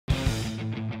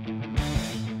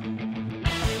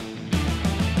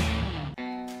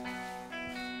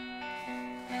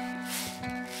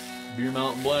Beer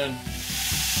Mountain blend.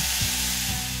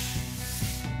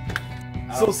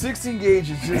 So 16 gauge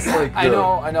is just like I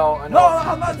know. No,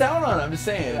 I'm not down on it. I'm just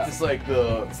saying it's just like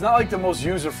It's not like the most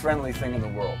user-friendly thing in the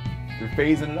world. they're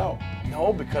phasing it out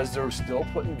No, because they're still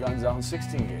putting guns out in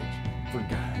 16 gauge. for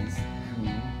guys who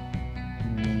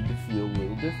need to feel a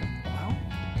little different. Well,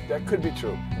 that could be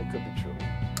true. That could be true.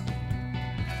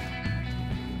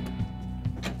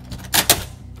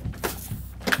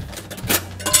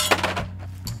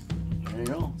 There you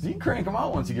go. So you can crank them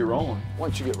out once you get rolling.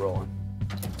 Once you get rolling.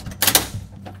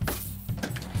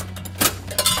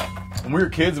 When we were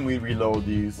kids and we'd reload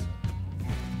these,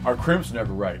 our crimps were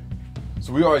never right.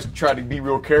 So we always tried to be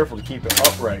real careful to keep it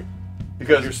upright.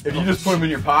 Because if you just put them in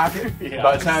your pocket,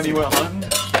 by the time you went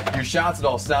hunting, your shots would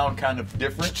all sound kind of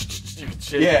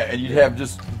different. Yeah, and you'd have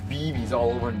just BBs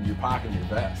all over in your pocket of your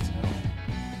vest. You know?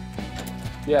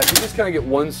 Yeah, if you just kind of get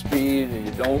one speed and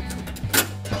you don't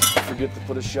forget to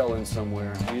put a shell in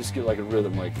somewhere, you just get like a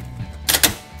rhythm, like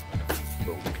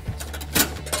boom.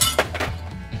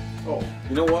 Oh,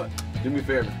 you know what? Do me a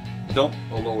favor. Dump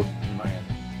a load in my hand.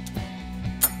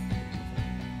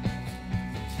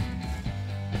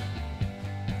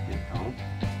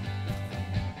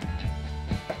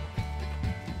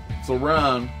 So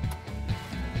Ron,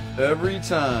 every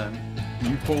time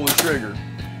you pull the trigger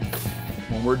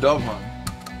when we're dove hunting,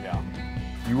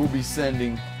 you will be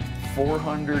sending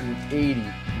 480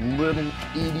 little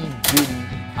itty bitty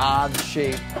odd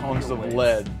shaped hunks of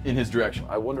lead in his direction.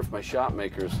 I wonder if my shot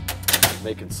maker's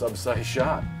making sub-size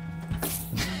shot.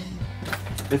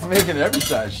 It's making every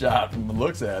size shot from the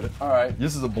looks at it. All right.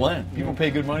 This is a blend. People pay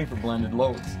good money for blended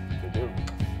loads. They do.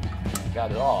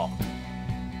 Got it all.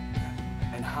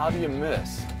 And how do you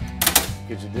miss?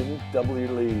 Because you didn't double your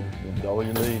lead. Double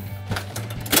your lead.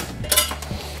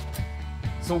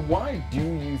 So why do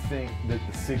you think that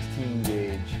the 16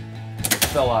 gauge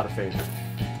fell out of favor?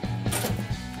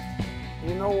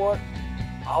 You know what?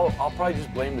 I'll probably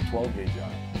just blame the 12 gauge on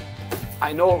it.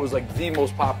 I know it was like the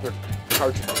most popular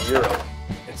cartridge in Europe.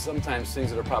 And sometimes things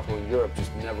that are popular in Europe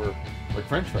just never... Like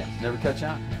French fries, never catch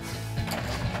on.